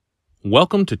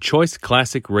Welcome to Choice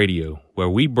Classic Radio, where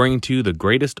we bring to you the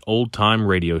greatest old-time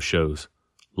radio shows.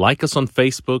 Like us on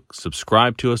Facebook,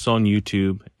 subscribe to us on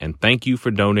YouTube, and thank you for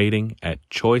donating at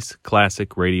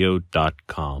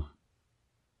choiceclassicradio.com.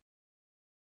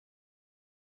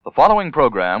 The following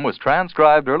program was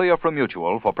transcribed earlier from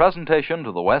Mutual for presentation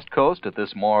to the West Coast at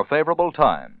this more favorable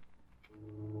time.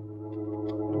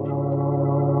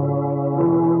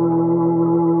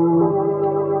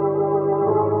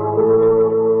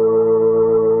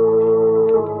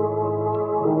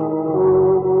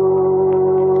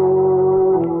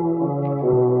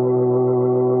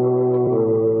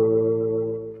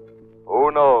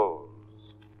 Who knows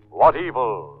what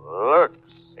evil lurks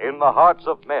in the hearts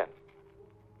of men?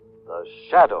 The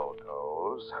shadow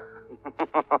knows.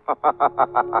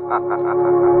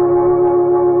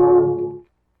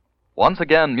 Once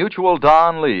again, Mutual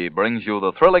Don Lee brings you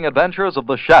the thrilling adventures of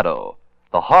the Shadow,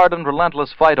 the hard and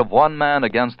relentless fight of one man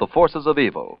against the forces of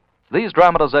evil. These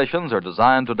dramatizations are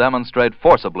designed to demonstrate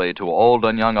forcibly to old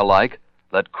and young alike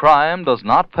that crime does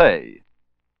not pay.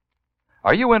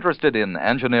 Are you interested in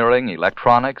engineering,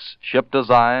 electronics, ship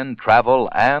design, travel,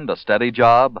 and a steady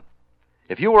job?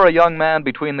 If you are a young man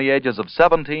between the ages of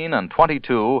 17 and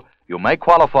 22, you may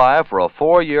qualify for a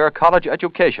 4-year college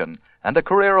education and a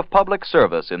career of public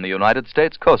service in the United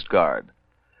States Coast Guard.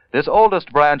 This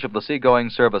oldest branch of the seagoing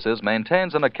services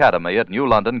maintains an academy at New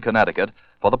London, Connecticut,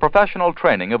 for the professional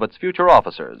training of its future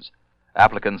officers.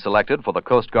 Applicants selected for the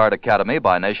Coast Guard Academy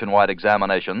by nationwide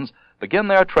examinations begin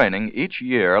their training each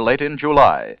year late in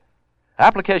July.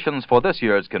 Applications for this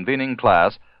year's convening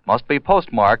class must be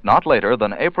postmarked not later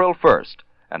than April 1st,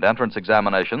 and entrance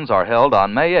examinations are held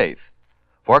on May 8th.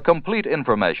 For complete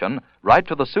information, write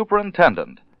to the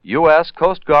Superintendent, U.S.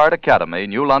 Coast Guard Academy,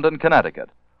 New London, Connecticut,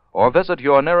 or visit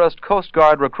your nearest Coast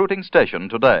Guard recruiting station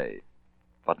today.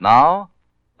 But now,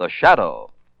 The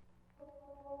Shadow.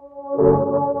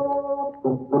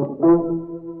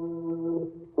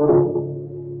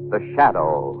 The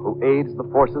Shadow, who aids the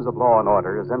forces of law and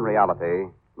order, is in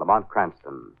reality Lamont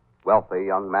Cranston, wealthy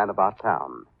young man about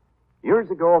town.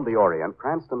 Years ago in the Orient,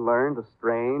 Cranston learned a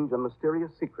strange and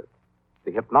mysterious secret,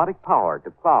 the hypnotic power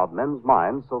to cloud men's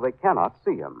minds so they cannot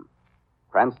see him.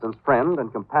 Cranston's friend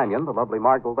and companion, the lovely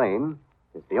Margot Lane,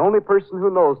 is the only person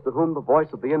who knows to whom the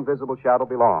voice of the invisible shadow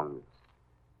belongs.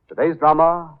 Today's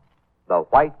drama, The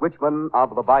White Witchman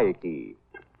of Lawaiki.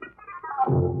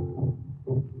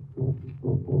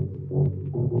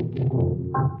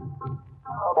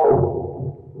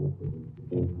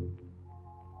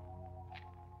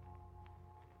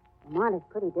 Lamont, it's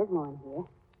pretty dismal in here.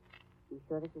 You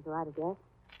sure this is the right address?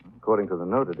 According to the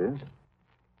note, it is.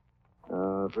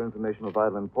 For information of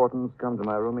vital importance, come to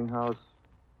my rooming house,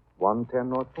 110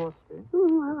 North 4th Street.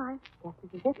 Well, I guess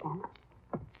this is it then.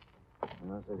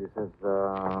 It says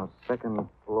second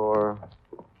floor,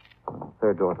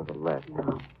 third door to the left.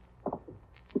 No.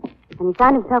 And he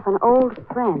found himself an old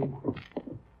friend.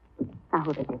 Now,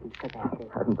 who the dickens could that be?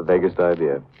 Hadn't the vaguest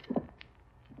idea.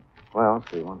 Well,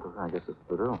 let's see, 1, 2, 3. I guess this is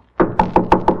the door.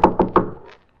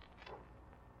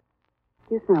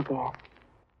 Do you smell gas?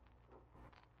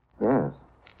 Yes.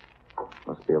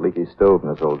 Must be a leaky stove in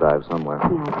this old dive somewhere. Yeah,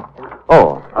 I guess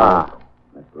so.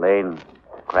 Miss Lane,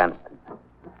 Cranston.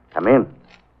 Come in.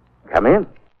 Come in.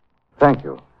 Thank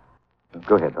you.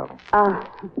 Go ahead, Dolly.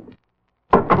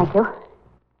 Thank you.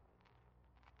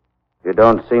 You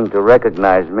don't seem to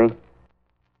recognize me.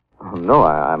 Oh, no,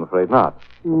 I'm afraid not.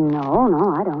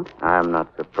 No, I don't. I'm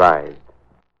not surprised.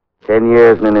 10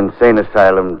 years in an insane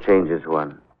asylum changes one.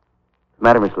 What's the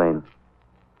matter, Miss Lane?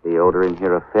 The odor in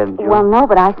here offends you? Well, no,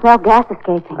 but I smell gas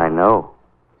escaping. I know.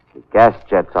 The gas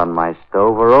jets on my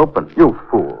stove are open. You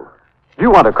fool. Do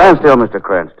you want to... Stand still, Mr.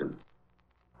 Cranston.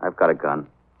 I've got a gun.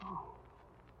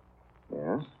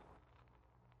 Yes?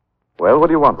 Well, what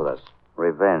do you want with us?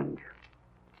 Revenge.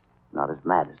 Not as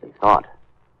mad as they thought.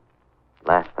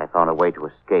 Last I found a way to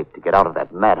escape, to get out of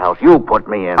that madhouse you put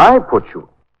me in. I put you.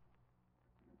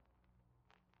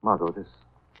 Margot, this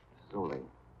is Ole.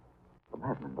 The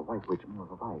madman, the White Witchman of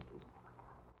the Lawaiki.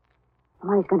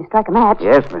 Somebody's going to strike a match.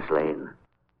 Yes, Miss Lane.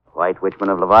 The White Witchman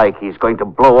of Lawaiki is going to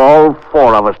blow all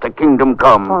 4 of us to kingdom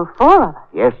come. All 4 of us?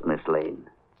 Yes, Miss Lane.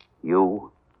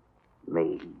 You,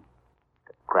 me,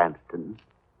 Cranston,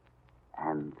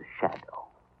 and the Shadow.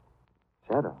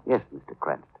 Shadow? Yes, Mr.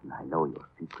 Cranston, I know your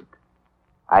secret.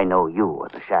 I know you are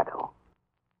the Shadow.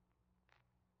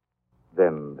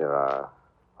 Then there are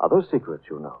other secrets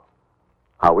you know.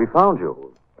 How we found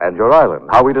you, and your island.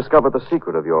 How we discovered the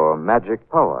secret of your magic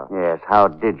power. Yes, how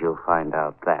did you find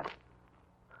out that?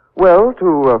 Well,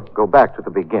 to go back to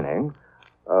the beginning,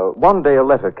 One day a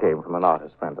letter came from an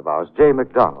artist friend of ours, J.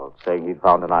 McDonald, saying he'd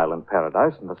found an island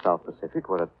paradise in the South Pacific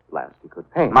where at last he could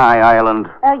paint. My island.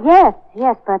 Yes,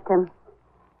 but,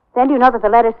 then you know that the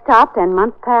letter stopped and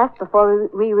months passed before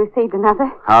we received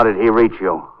another? How did he reach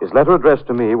you? His letter addressed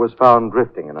to me was found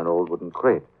drifting in an old wooden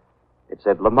crate. It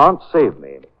said, Lamont saved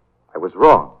me. I was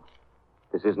wrong.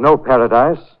 This is no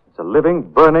paradise. It's a living,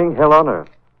 burning hell on earth.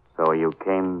 So you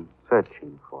came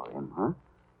searching for him, huh?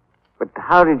 But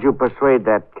how did you persuade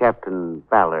that Captain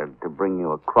Ballard to bring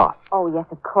you across? Oh, yes,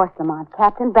 of course, Lamont.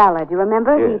 Captain Ballard, you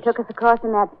remember? Yes. He took us across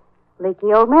in that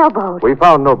leaky old mailboat. We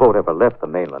found no boat ever left the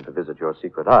mainland to visit your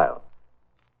secret isle.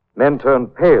 Men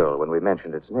turned pale when we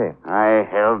mentioned its name. I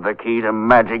held the key to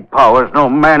magic powers no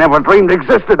man ever dreamed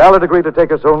existed. Ballard agreed to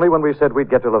take us only when we said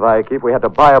we'd get to Lawaiki if we had to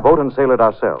buy a boat and sail it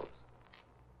ourselves.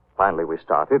 Finally, we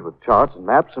started with charts and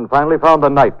maps and finally found the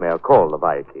nightmare called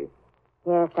Lawaiki.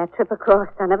 Yes, that trip across.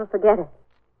 I'll never forget it.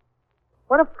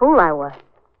 What a fool I was.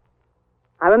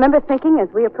 I remember thinking as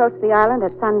we approached the island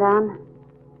at sundown,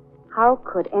 how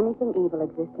could anything evil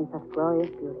exist in such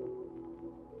glorious beauty?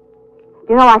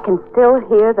 You know, I can still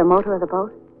hear the motor of the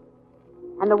boat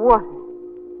and the water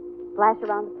splash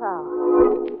around the prow.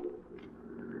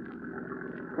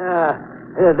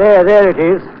 There it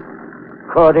is.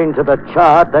 According to the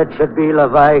chart, that should be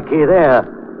Lawaiki there.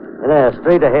 There,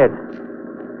 straight ahead.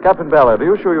 Captain Ballard, are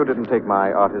you sure you didn't take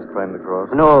my artist friend across?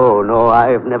 No,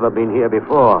 I've never been here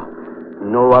before.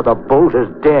 No other boat has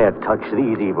dared touch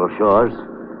these evil shores.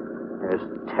 There's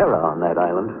terror on that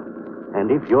island. And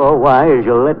if you're wise,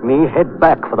 you'll let me head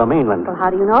back for the mainland. Well, how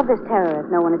do you know of this terror if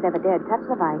no one has ever dared touch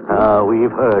the Lawaiki?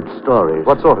 We've heard stories.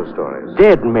 What sort of stories?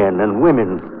 Dead men and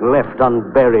women left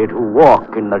unburied who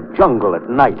walk in the jungle at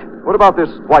night. What about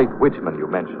this white witchman you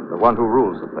mentioned, the one who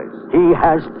rules the place? He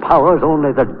has powers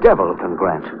only the devil can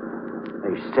grant.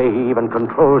 They say he even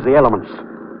controls the elements,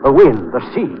 the wind, the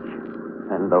sea,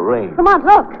 and the rain. Come on,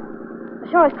 look. The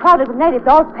shore is crowded with natives,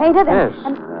 all painted Yes.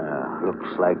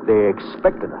 Looks like they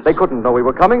expected us. They couldn't know we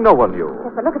were coming. No one knew.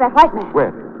 Yes, but look at that white man.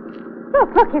 Where? Look,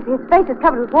 his face is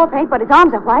covered with war paint, but his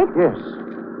arms are white. Yes.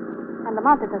 And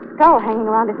Lamont, there's a skull hanging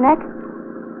around his neck.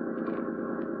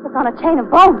 It's on a chain of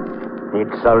bones.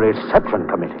 It's a reception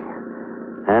committee.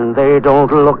 And they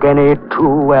don't look any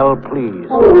too well pleased.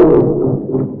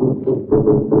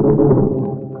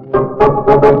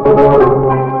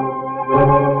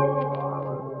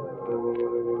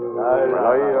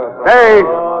 Hey,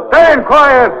 stand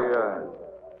quiet!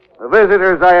 The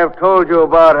visitors I have told you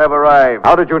about have arrived.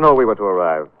 How did you know we were to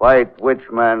arrive? White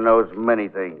Witchman knows many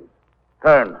things.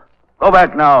 Turn. Go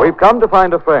back now. We've come to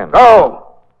find a friend. Go!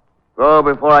 Go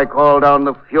before I call down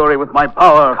the fury with my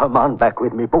power. Come on back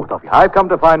with me, both of you. I've come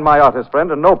to find my artist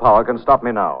friend, and no power can stop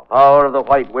me now. Power of the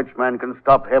White Witchman can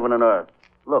stop heaven and earth.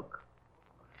 Look.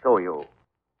 Show you.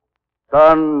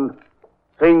 Sun,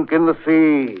 sink in the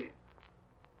sea.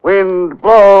 Wind,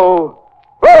 blow.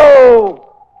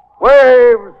 Blow!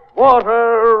 Waves,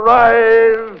 water,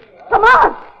 rise. Come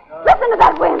on! Listen to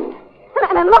that wind!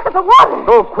 And look at the water!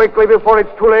 Go quickly before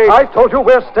it's too late. I told you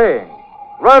we're staying.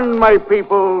 Run, my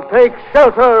people. Take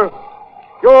shelter.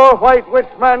 Your White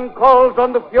Witchman calls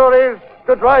on the Furies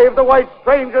to drive the white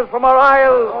strangers from our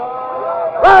isle.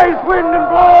 Rise, wind, and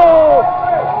blow!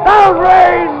 Down,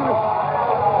 rain!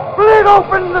 Split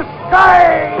open the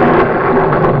sky!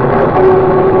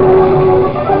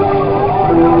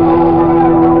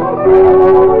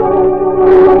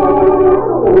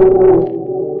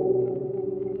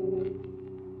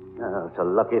 It's a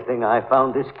lucky thing I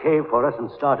found this cave for us and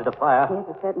started a fire. Yes,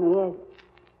 it certainly is.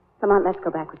 Come on, let's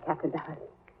go back with Captain Ballard.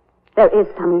 There is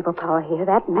some evil power here.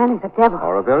 That man is a devil.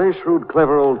 Or a very shrewd,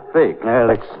 clever old fake. Well,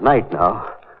 it's night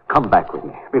now. Come back with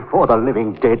me before the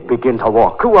living dead begin to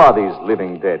walk. Who are these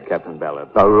living dead, Captain Ballard?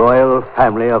 The royal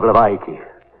family of Lawaiki.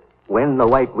 When the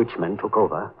White Witchmen took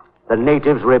over, the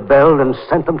natives rebelled and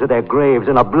sent them to their graves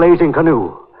in a blazing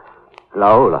canoe.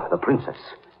 Laola, the princess,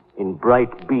 in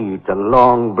bright beads and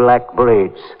long black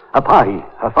braids. Apahi,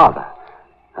 her father,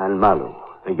 and Malu,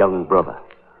 the young brother.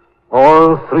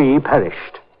 All three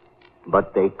perished.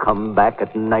 But they come back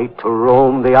at night to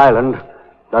roam the island,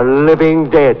 the living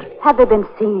dead. Have they been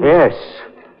seen? Yes,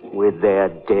 with their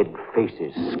dead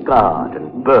faces scarred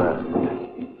and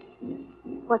burned.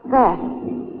 What's that?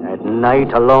 At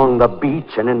night along the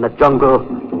beach and in the jungle,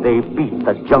 they beat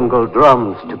the jungle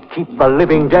drums to keep the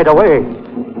living dead away.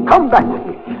 Come back with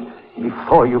me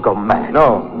before you go mad.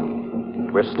 No,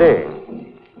 we're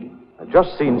staying. I've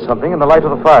just seen something in the light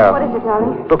of the fire. What is it,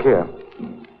 darling? Look here.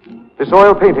 This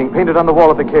oil painting painted on the wall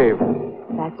of the cave.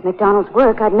 That's MacDonald's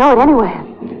work. I'd know it anywhere.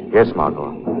 Yes,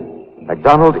 Margot.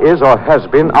 MacDonald is or has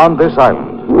been on this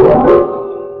island.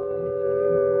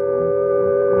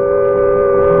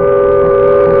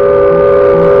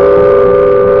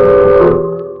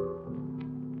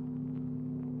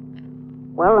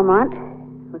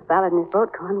 Ballard and his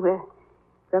boat gone, we're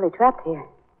really trapped here.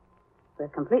 We're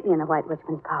completely in the White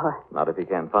Witchman's power. Not if he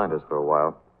can't find us for a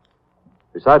while.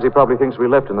 Besides, he probably thinks we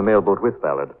left in the mailboat with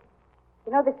Ballard.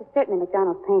 You know, this is certainly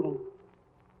MacDonald's painting.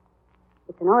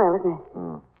 It's an oil, isn't it?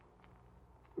 Hmm.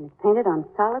 And it's painted on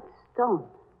solid stone.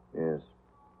 Yes.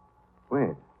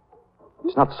 Wait.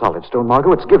 It's not solid stone,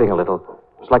 Margot. It's giving a little.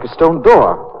 It's like a stone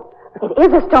door. It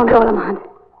is a stone door, Lamont.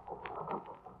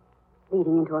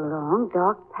 Leading into a long,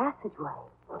 dark passageway.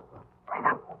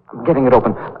 I'm getting it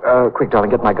open. Quick, darling,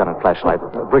 get my gun and flashlight.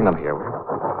 Bring them here.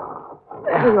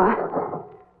 Here you are.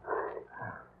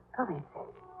 Golly,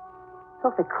 it's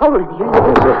awfully cold in here.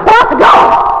 Lock the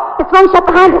door! It's swung shut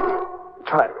behind us.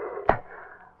 Try it.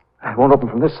 It won't open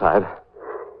from this side.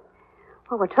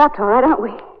 Well, we're trapped all right, aren't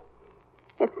we?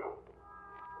 It's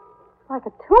like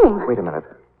a tomb. Wait a minute.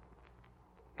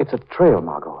 It's a trail,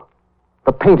 Margot.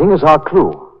 The painting is our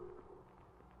clue.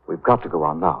 We've got to go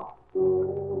on now.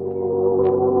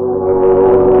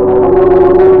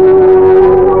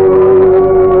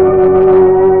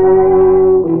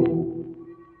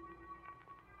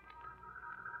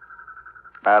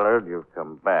 Ballard, you've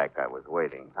come back. I was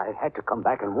waiting. I had to come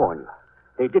back and warn you.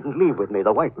 They didn't leave with me,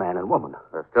 the white man and woman.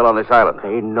 They're still on this island.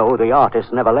 They know the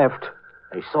artist never left.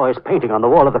 They saw his painting on the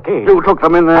wall of the cave. You took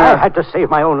them in there? I had to save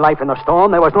my own life in the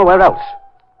storm. There was nowhere else.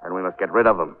 And we must get rid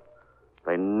of them.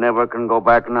 They never can go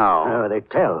back now. They'd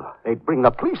tell. They'd bring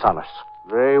the police on us.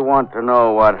 They want to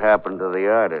know what happened to the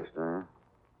artist, huh?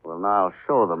 Well, now I'll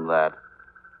show them that.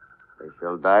 They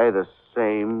shall die the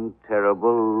same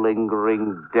terrible,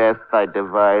 lingering death I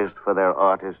devised for their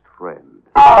artist friend.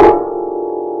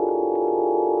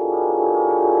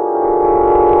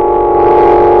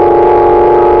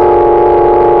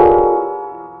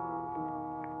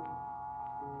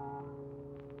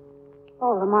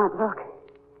 Oh, Lamont, look.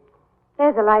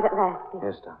 There's a light at last.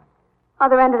 Yes, darling.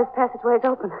 Other end of this passageway is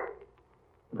open.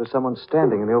 There's someone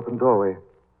standing in the open doorway.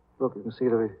 Look, you can see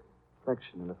the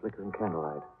reflection in the flickering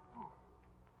candlelight.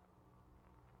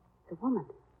 It's a woman.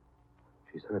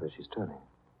 She's heard us. She's turning.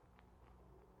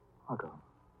 Margot.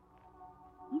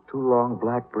 Two long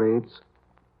black braids,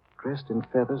 dressed in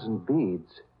feathers and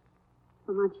beads.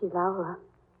 Lamont, she's Laura.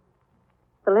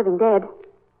 The living dead.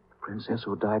 The princess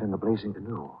who died in the blazing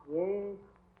canoe. Yes.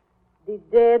 The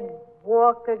dead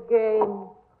walk again.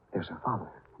 There's her father.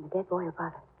 And the dead boy her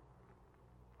brother.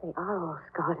 They are all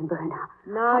scarred and burned out.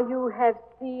 Now you have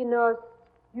seen us,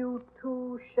 you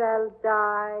too shall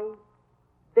die,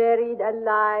 buried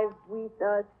alive with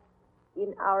us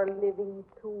in our living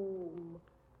tomb.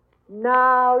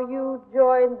 Now you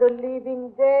join the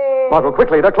living dead. Margot,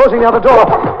 quickly. They're closing the other door.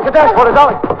 Get dashboard,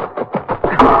 darling.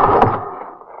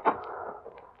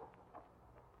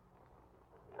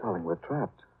 Darling, we're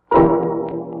trapped.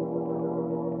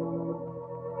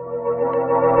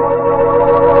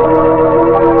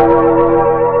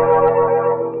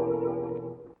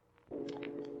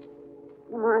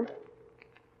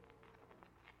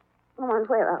 Lamont,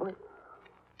 where are we?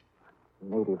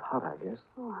 Native hut, I guess.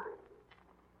 Oh,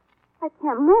 I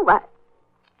can't move. I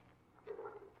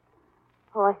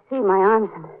see my arms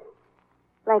and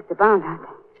legs are bound, aren't they?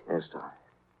 Yes, darling.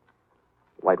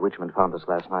 White Witchman found us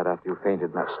last night after you fainted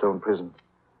in that stone prison.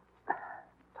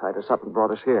 Tied us up and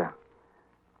brought us here.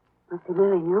 Must be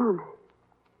nearly noon. The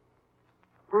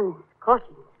sun is scorching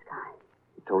in the sky.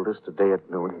 He told us today at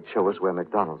noon he'd show us where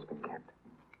MacDonald's been kept.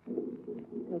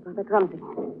 There go the drums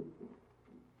again.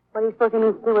 What do you suppose he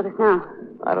means to do with us now?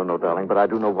 I don't know, darling, but I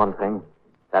do know one thing.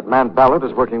 That man Ballard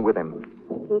is working with him.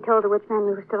 He told the Witchman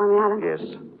we were still on the island? Yes.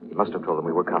 He must have told him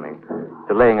we were coming.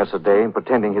 Delaying us a day and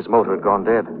pretending his motor had gone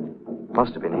dead.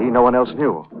 Must have been he. No one else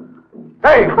knew.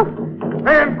 Hey!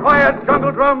 Stand quiet,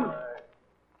 jungle drums!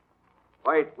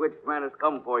 White Witchman has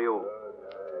come for you.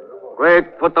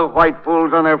 Quick, put the white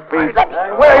fools on their feet.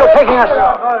 Where are you taking us?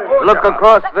 Look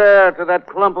across there to that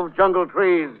clump of jungle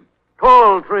trees.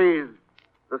 Tall trees.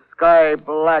 The sky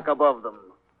black above them.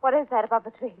 What is that above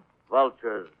the trees?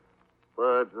 Vultures.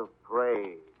 Birds of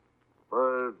prey.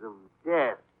 Birds of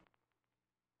death.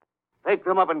 Take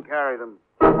them up and carry them.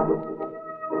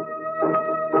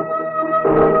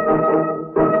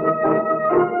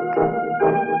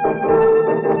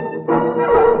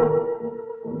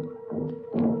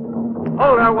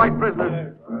 Hold our white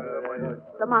prisoners.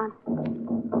 Lamont,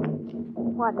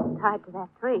 what is tied to that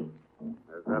tree?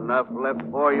 There's enough left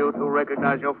for you to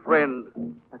recognize your friend.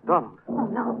 MacDonald. Oh,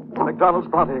 no. MacDonald's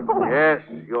body. Yes,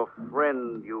 your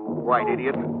friend, you white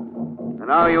idiot. And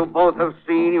now you both have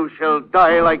seen you shall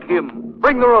die like him.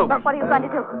 Bring the rope. But what are you going to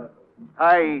do?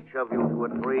 Tie each of you to a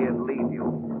tree and leave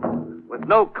you. with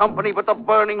no company but the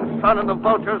burning sun and the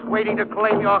vultures waiting to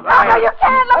claim your hide. No, you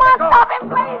can't, Lamont. Stop him,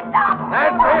 please. Stop.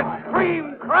 That's it.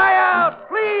 Scream, cry out,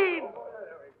 plead.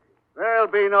 There'll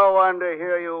be no one to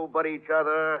hear you but each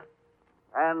other,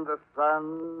 and the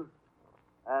sun,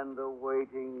 and the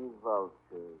waiting vultures.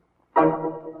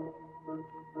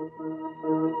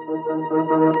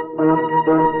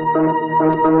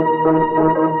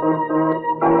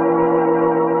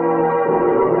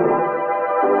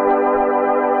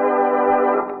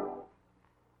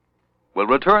 We'll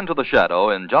return to the shadow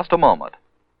in just a moment.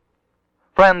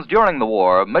 Friends, during the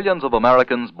war, millions of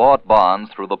Americans bought bonds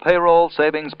through the Payroll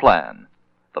Savings Plan.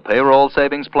 The Payroll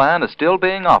Savings Plan is still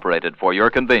being operated for your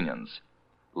convenience.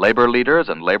 Labor leaders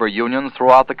and labor unions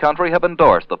throughout the country have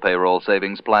endorsed the Payroll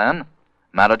Savings Plan.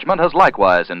 Management has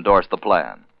likewise endorsed the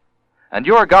plan. And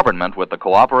your government, with the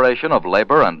cooperation of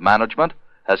labor and management,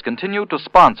 has continued to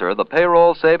sponsor the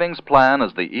Payroll Savings Plan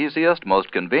as the easiest,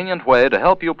 most convenient way to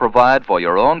help you provide for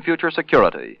your own future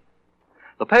security.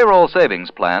 The Payroll Savings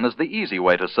Plan is the easy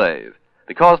way to save,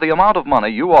 because the amount of money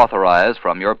you authorize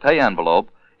from your pay envelope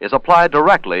is applied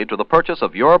directly to the purchase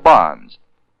of your bonds.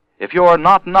 If you're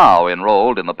not now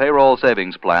enrolled in the Payroll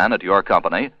Savings Plan at your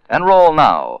company, enroll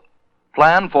now.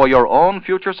 Plan for your own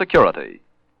future security.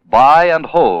 Buy and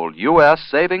hold U.S.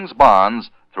 savings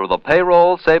bonds through the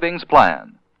Payroll Savings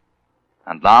Plan.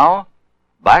 And now,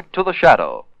 back to the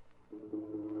shadow.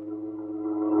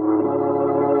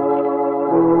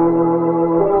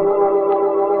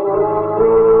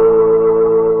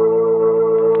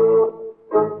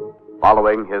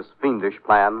 Following his fiendish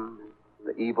plan,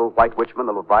 the evil White Witchman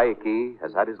of Lawaiki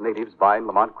has had his natives bind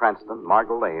Lamont Cranston,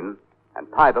 Margot Lane, and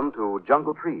tie them to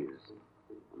jungle trees.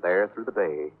 And there, through the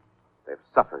day, they've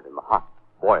suffered in the hot,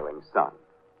 boiling sun.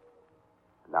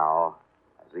 And now,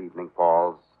 as evening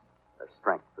falls, their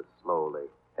strength is slowly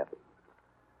ebbing.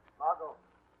 Margot.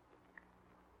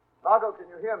 Margot, can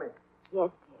you hear me?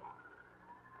 Yes,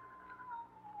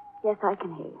 dear. Yes, I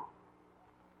can hear you.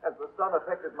 Has the sun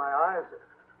affected my eyes?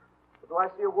 Or do I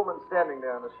see a woman standing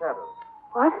there in the shadows?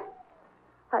 What?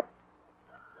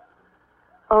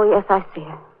 Oh, yes, I see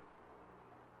her.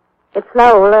 It's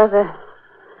Laola,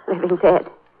 the living dead.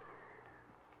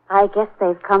 I guess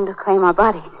they've come to claim our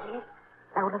bodies.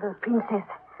 Laola, the princess.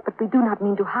 But we do not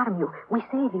mean to harm you. We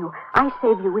save you. I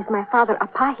save you with my father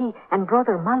Apahi and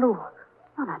brother Malu.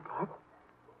 You're not dead.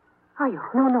 Are you?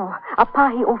 No.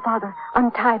 Apahi, oh father,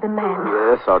 untie the man.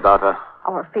 Yes, our daughter.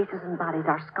 Our faces and bodies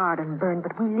are scarred and burned,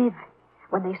 but we live.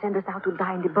 When they send us out to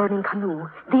die in the burning canoe,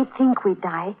 they think we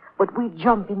die, but we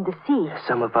jump in the sea.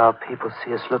 Some of our people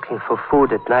see us looking for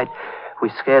food at night. We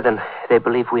scare them. They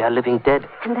believe we are living dead.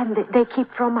 And then they keep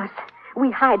from us.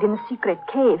 We hide in a secret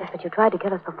cave. But you tried to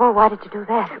kill us before. Why did you do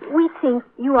that? We think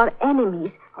you are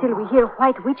enemies till we hear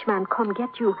White Witchman come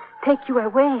get you, take you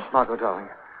away. Margot, darling,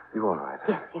 you all right?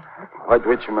 Yes, listen. White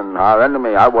Witchman, our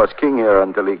enemy. I was king here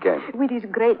until he came. With his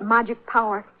great magic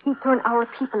power, he turned our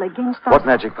people against us. What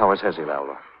magic powers has he,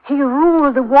 Laola? He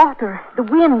ruled the water, the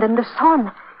wind, and the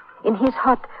sun. In his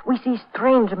hut, we see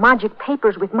strange magic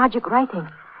papers with magic writing.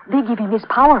 They give him his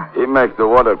power. He makes the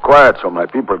water quiet so my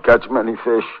people catch many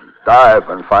fish, dive,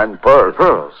 and find pearls.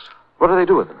 Pearls? What do they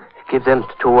do with them? Give them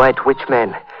to White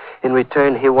Witchman. In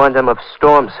return, he warned them of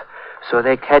storms, so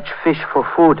they catch fish for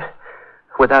food.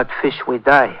 Without fish, we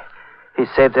die. He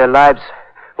saved their lives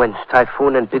when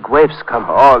typhoon and big waves come.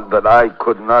 All that I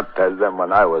could not tell them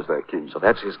when I was their king. So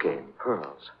that's his game,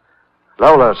 pearls.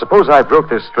 Laola, suppose I broke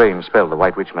this strange spell the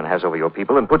White Witchman has over your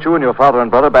people and put you and your father and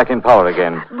brother back in power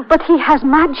again. But he has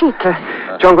magic.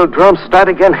 Jungle drums start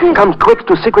again. Yes. Come quick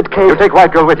to secret cave. You take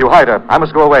White Girl with you. Hide her. I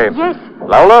must go away. Yes.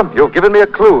 Laola, you've given me a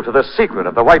clue to the secret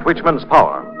of the White Witchman's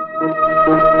power.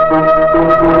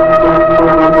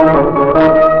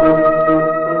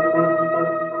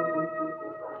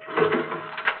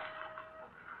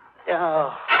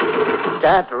 Oh,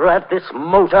 that rat, this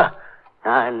motor.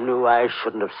 I knew I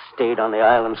shouldn't have stayed on the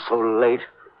island so late.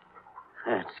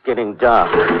 It's getting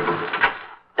dark.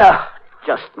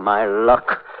 Just my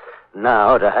luck.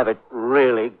 Now to have it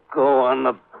really go on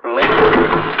the blink.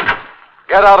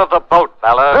 Get out of the boat,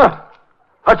 Ballard.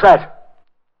 What's that?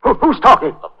 Who's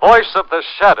talking? The voice of the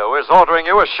shadow is ordering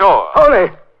you ashore. Holy,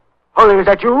 is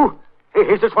that you?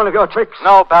 Is this one of your tricks?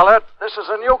 No, Ballard. This is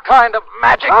a new kind of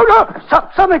magic. Oh, no!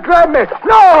 Somebody grab me!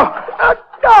 No!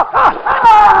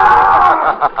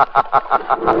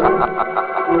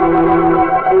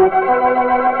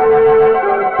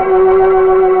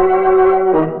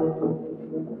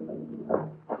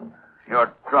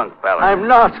 You're drunk, Ballard. I'm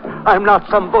not.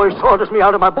 Some boy orders me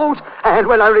out of my boat, and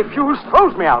when I refuse,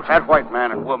 throws me out. That white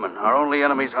man and woman are only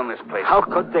enemies on this place. How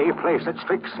could they play such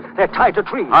tricks? They're tied to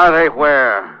trees. Are they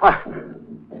where? Why,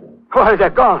 Why, they're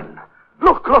gone.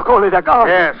 Look, Ollie, they're gone.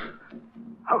 Yes.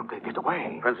 How'd they get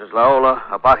away? Princess Laola,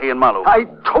 Apahi, and Malu. I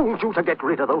told you to get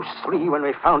rid of those three when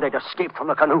we found they'd escaped from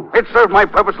the canoe. It served my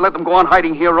purpose to let them go on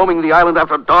hiding here, roaming the island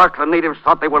after dark. The natives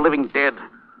thought they were living dead.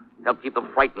 Help keep them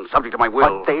frightened, subject to my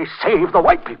will. But they saved the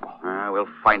white people. We'll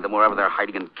find them wherever they're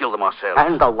hiding and kill them ourselves.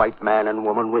 And the white man and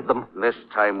woman with them. This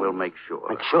time we'll make sure.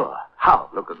 Make sure? How?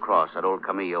 Look across at old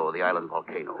Camillo, the island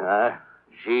volcano.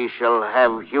 She shall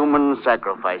have human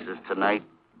sacrifices tonight.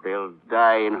 They'll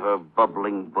die in her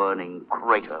bubbling, burning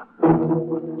crater.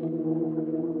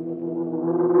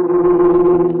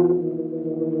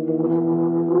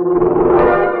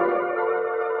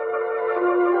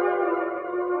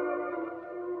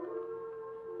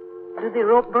 Do the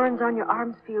rope burns on your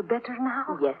arms feel better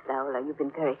now? Yes, Laola, you've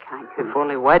been very kind to me. If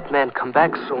only white man come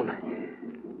back soon.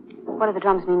 What do the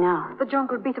drums mean now? The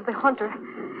jungle beat of the hunter.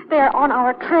 They are on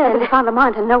our trail. They found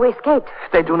Lamont and no way escaped.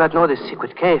 They do not know this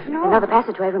secret cave. No. They know the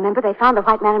passageway, remember? They found the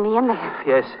white man and me in there.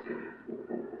 Yes.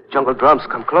 Jungle drums,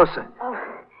 come closer. Oh.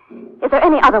 Is there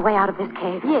any other way out of this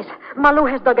cave? Yes. Malu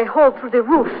has dug a hole through the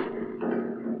roof.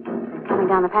 They're coming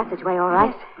down the passageway, all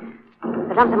right.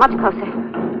 The drums are much closer.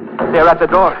 They're at the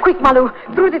door. Quick, Malu.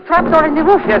 Through the trapdoor in the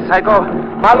roof. Yes, I go.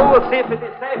 Malu will see if it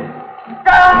is safe.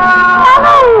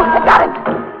 Malu! They got him!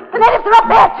 The natives are up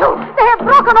there, too. They have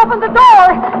broken open the door.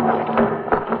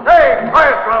 Hey,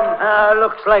 quiet, drums!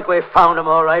 Looks like we found him,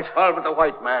 all right. All but the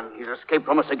white man. He's escaped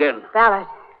from us again. Ballard,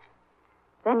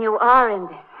 then you are in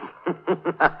this.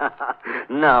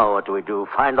 Now what do we do?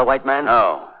 Find the white man?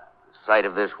 No. The sight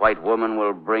of this white woman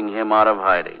will bring him out of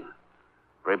hiding.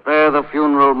 Prepare the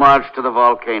funeral march to the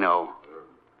volcano.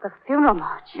 The funeral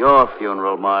march? Your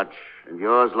funeral march. And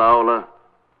yours, Laola.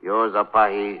 Yours,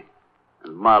 Apahi.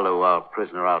 And Malu, our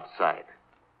prisoner outside.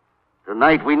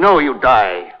 Tonight we know you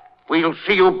die. We'll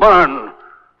see you burn.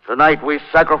 Tonight we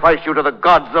sacrifice you to the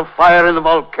gods of fire in the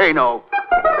volcano.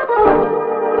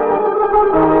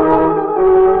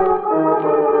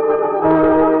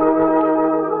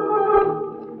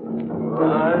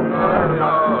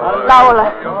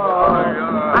 Laola.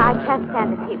 I can't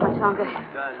stand this heat much longer.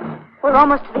 We're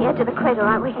almost to the edge of the crater,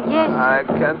 aren't we? Yes. I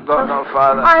can't go no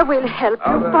farther. I will help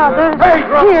you, Father. Hey,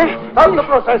 drop! Here. Stop the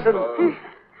procession.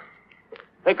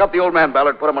 Take up the old man,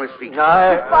 Ballard. Put him on his feet.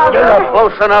 Father.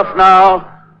 Close enough now.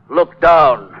 Look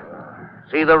down.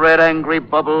 See the red, angry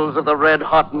bubbles of the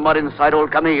red-hot mud inside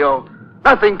old Camillo.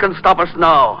 Nothing can stop us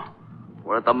now.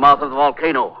 We're at the mouth of the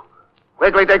volcano.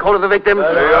 Quickly take hold of the victims.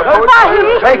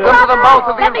 Take them to the mouth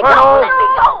of the inferno.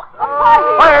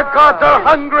 Fire gods are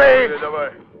hungry.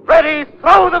 Ready,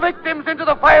 throw the victims into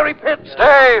the fiery pit.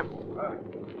 Stay!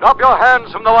 Drop your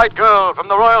hands from the white girl, from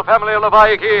the royal family of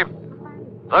Lawaiki.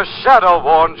 The Shadow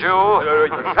warned you.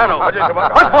 The Shadow?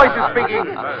 What voice is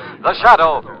speaking? The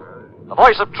Shadow. The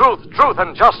voice of truth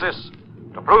and justice.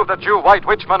 To prove that you white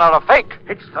witchmen are a fake.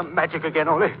 It's the magic again,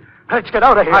 Ollie. Let's get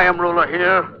out of here. I am ruler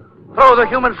here. Throw the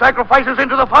human sacrifices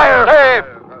into the fire. Stay!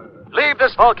 Leave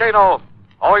this volcano,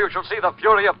 or you shall see the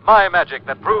fury of my magic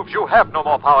that proves you have no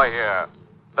more power here.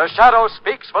 The Shadow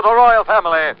speaks for the royal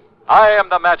family. I am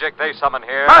the magic they summon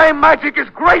here. My magic is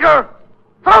greater.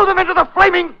 Throw them into the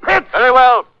flaming pit. Very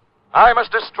well. I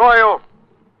must destroy you.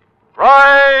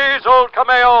 Rise, old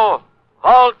Cameo,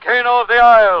 volcano of the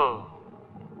isle.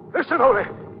 Listen, Ollie.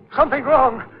 Something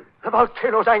wrong. The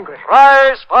volcano's angry.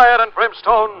 Rise, fire and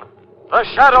brimstone. The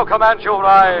Shadow commands you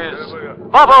rise.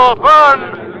 Bubble, burn,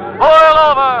 boil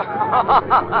over.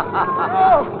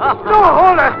 No,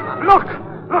 Ollie.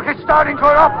 Look, it's starting to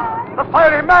erupt. The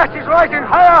fiery mass is rising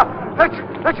higher.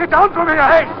 Let's get down from here.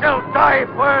 They shall die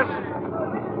first.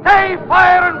 Stay,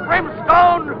 fire and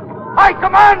brimstone. I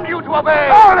command you to obey.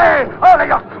 Ollie,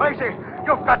 you're crazy.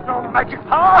 You've got no magic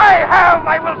power. I have.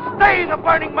 I will stay the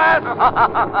burning mass.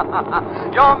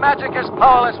 Your magic is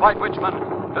powerless, White Witchman,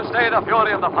 to stay the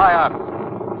fury of the fire.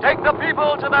 Take the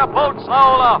people to their boats,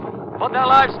 Laola. Put their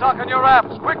livestock in your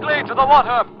rafts, quickly to the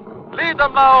water. Lead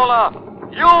them, Laola.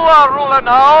 You are ruler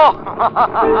now.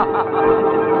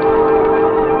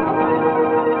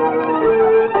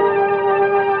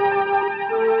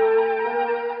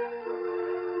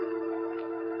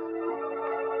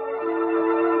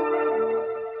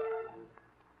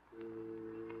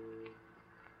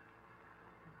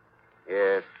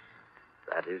 Yes,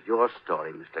 that is your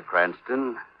story, Mr.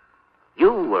 Cranston.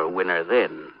 You were winner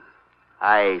then.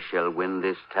 I shall win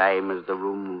this time as the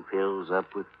room fills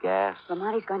up with gas.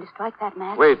 Lamonti's going to strike that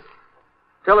man. Wait.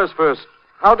 Tell us first,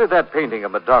 how did that painting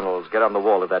of Madonald's get on the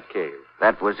wall of that cave?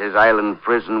 That was his island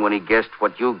prison when he guessed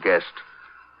what you guessed.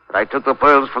 But I took the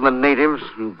pearls from the natives,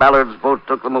 and Ballard's boat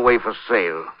took them away for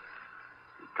sale.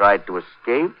 He tried to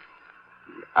escape.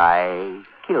 I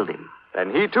killed him.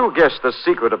 Then he too guessed the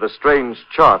secret of the strange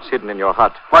charts hidden in your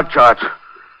hut. What charts?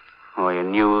 Oh, you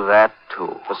knew that,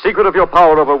 too. The secret of your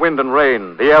power over wind and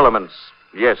rain, the elements.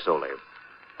 Yes, Ole.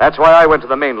 That's why I went to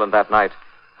the mainland that night.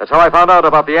 That's how I found out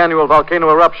about the annual volcano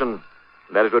eruption.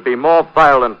 That it would be more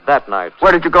violent that night.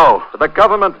 Where did you go? To the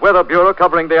Government Weather Bureau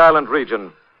covering the island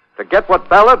region. To get what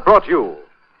Ballard brought you.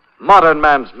 Modern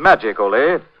man's magic,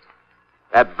 Ole.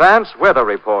 Advanced weather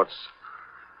reports.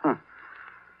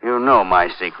 You know my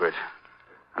secret.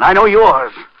 And I know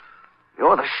yours.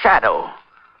 You're the Shadow.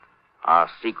 Our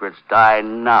secrets die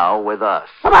now with us.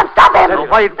 Come on, stop him! The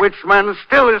White Witchman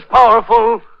still is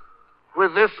powerful.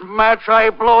 With this match I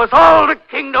blow us all to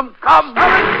kingdom come.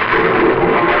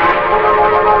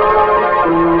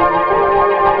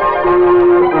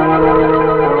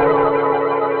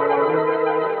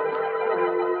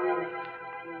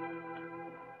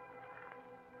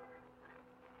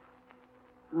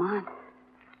 Lamont?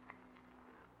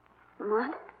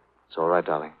 It's all right,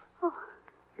 darling. Oh.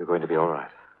 You're going to be all right.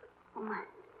 Oh,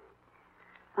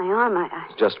 my arm,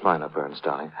 It's just minor burns,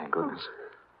 darling, thank goodness.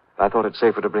 I thought it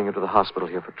safer to bring you to the hospital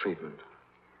here for treatment.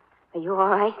 Are you all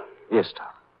right? Yes,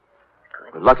 darling.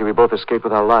 We're lucky we both escaped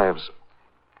with our lives.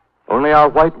 Only our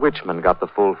White Witchman got the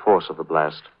full force of the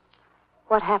blast.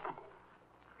 What happened?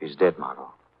 He's dead,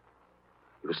 Margot.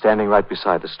 He was standing right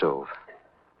beside the stove.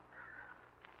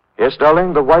 Yes,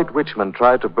 darling, the White Witchman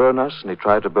tried to burn us, and he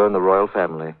tried to burn the royal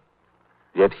family.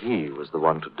 Yet he was the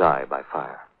one to die by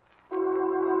fire.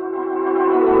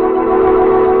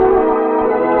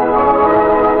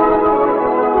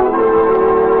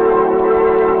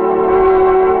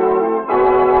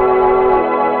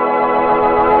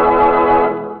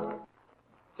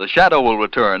 The Shadow will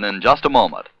return in just a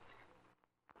moment.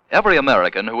 Every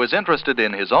American who is interested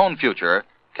in his own future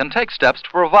can take steps to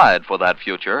provide for that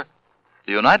future.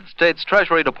 The United States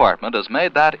Treasury Department has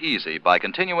made that easy by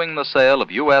continuing the sale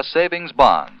of U.S. savings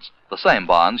bonds, the same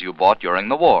bonds you bought during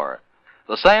the war,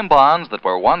 the same bonds that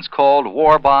were once called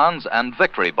war bonds and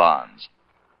victory bonds.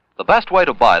 The best way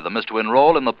to buy them is to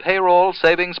enroll in the payroll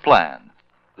savings plan.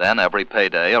 Then every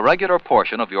payday, a regular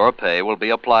portion of your pay will be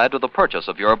applied to the purchase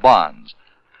of your bonds.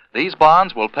 These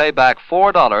bonds will pay back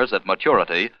 $4 at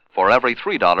maturity for every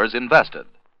 $3 invested.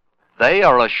 They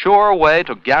are a sure way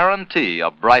to guarantee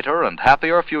a brighter and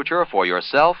happier future for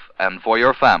yourself and for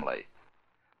your family.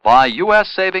 Buy U.S.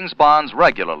 savings bonds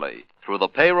regularly through the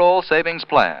payroll savings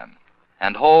plan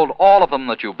and hold all of them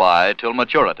that you buy till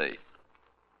maturity.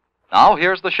 Now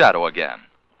here's the Shadow again.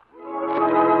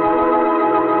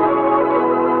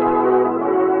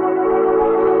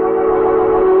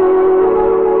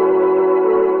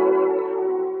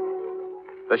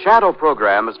 The Shadow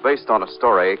program is based on a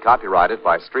story copyrighted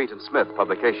by Street and Smith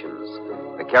Publications.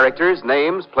 The characters,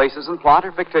 names, places, and plot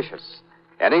are fictitious.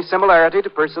 Any similarity to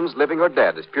persons living or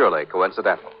dead is purely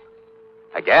coincidental.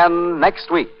 Again,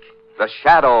 next week, the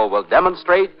Shadow will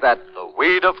demonstrate that the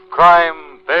weed of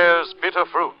crime bears bitter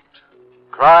fruit.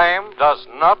 Crime does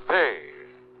not pay.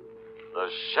 The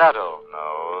Shadow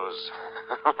knows.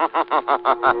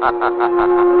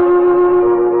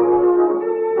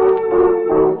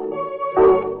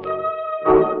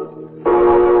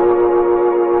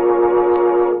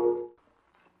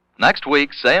 Next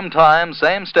week, same time,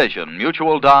 same station,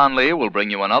 Mutual Don Lee will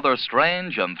bring you another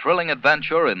strange and thrilling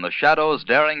adventure in the Shadow's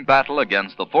daring battle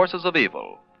against the forces of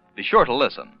evil. Be sure to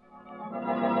listen.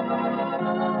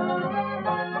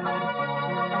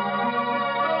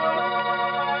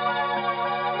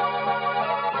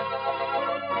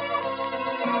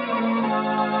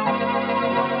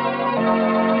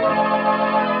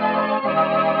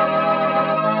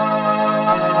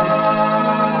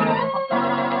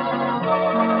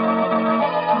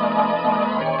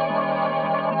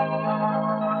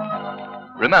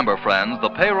 Remember, friends, the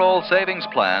payroll savings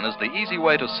plan is the easy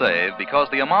way to save because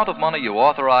the amount of money you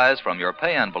authorize from your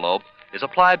pay envelope is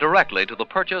applied directly to the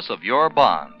purchase of your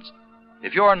bonds.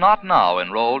 If you're not now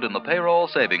enrolled in the payroll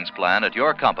savings plan at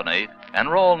your company,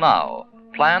 enroll now.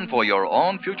 Plan for your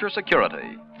own future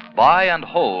security. Buy and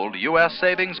hold U.S.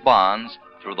 savings bonds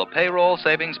through the payroll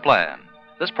savings plan.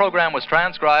 This program was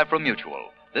transcribed from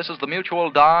Mutual. This is the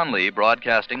Mutual Don Lee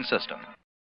Broadcasting System.